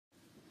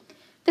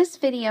This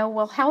video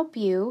will help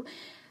you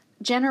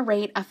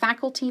generate a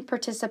faculty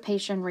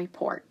participation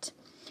report.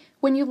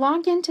 When you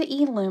log into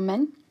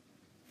eLumen,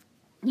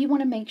 you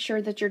want to make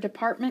sure that your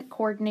department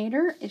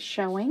coordinator is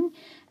showing,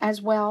 as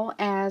well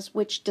as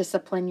which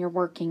discipline you're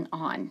working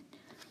on.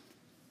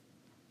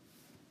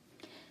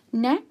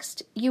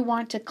 Next, you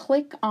want to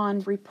click on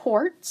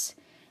Reports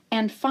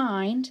and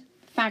find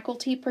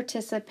Faculty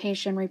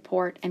Participation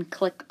Report and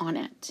click on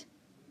it.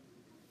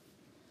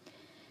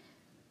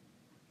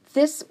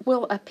 This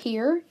will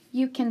appear.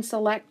 You can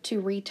select to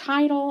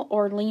retitle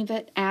or leave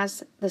it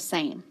as the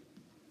same.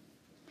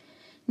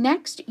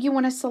 Next, you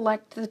want to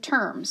select the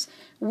terms.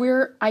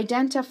 We're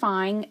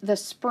identifying the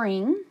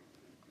spring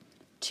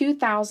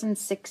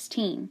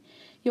 2016.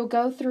 You'll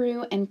go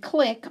through and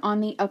click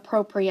on the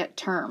appropriate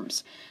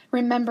terms.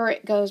 Remember,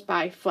 it goes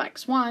by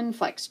Flex 1,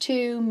 Flex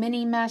 2,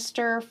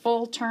 mini-mester,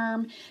 full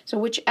term. So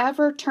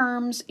whichever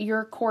terms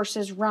your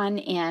courses run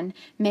in,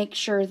 make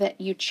sure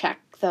that you check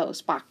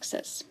those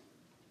boxes.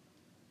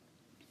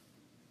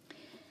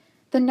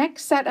 The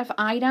next set of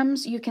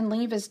items you can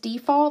leave as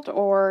default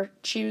or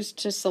choose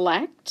to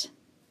select.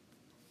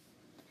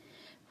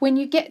 When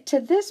you get to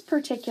this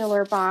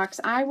particular box,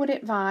 I would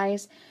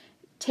advise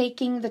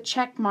taking the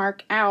check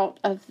mark out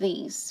of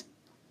these.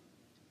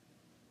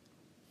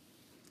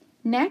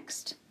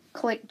 Next,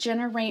 click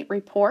Generate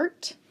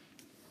Report.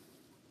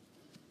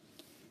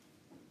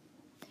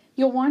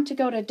 You'll want to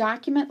go to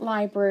Document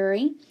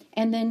Library,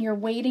 and then you're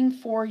waiting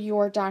for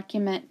your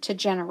document to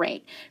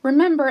generate.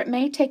 Remember, it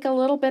may take a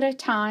little bit of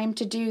time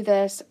to do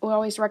this. We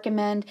always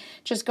recommend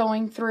just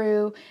going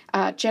through,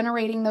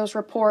 generating those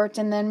reports,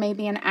 and then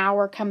maybe an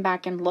hour come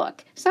back and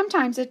look.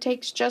 Sometimes it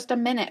takes just a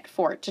minute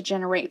for it to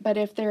generate, but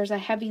if there's a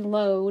heavy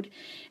load,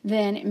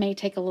 then it may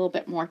take a little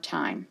bit more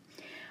time.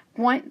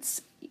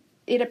 Once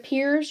it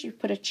appears, you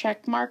put a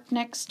check mark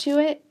next to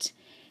it,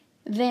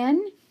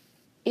 then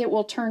it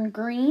will turn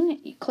green.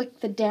 You click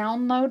the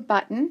download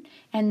button,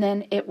 and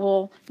then it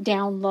will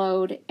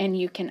download and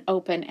you can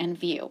open and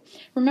view.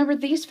 Remember,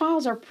 these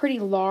files are pretty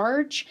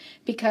large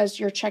because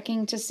you're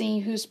checking to see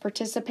who's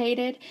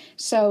participated,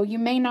 so you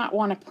may not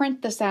want to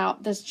print this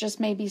out. This just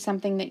may be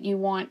something that you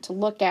want to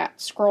look at,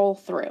 scroll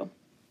through.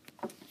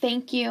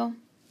 Thank you.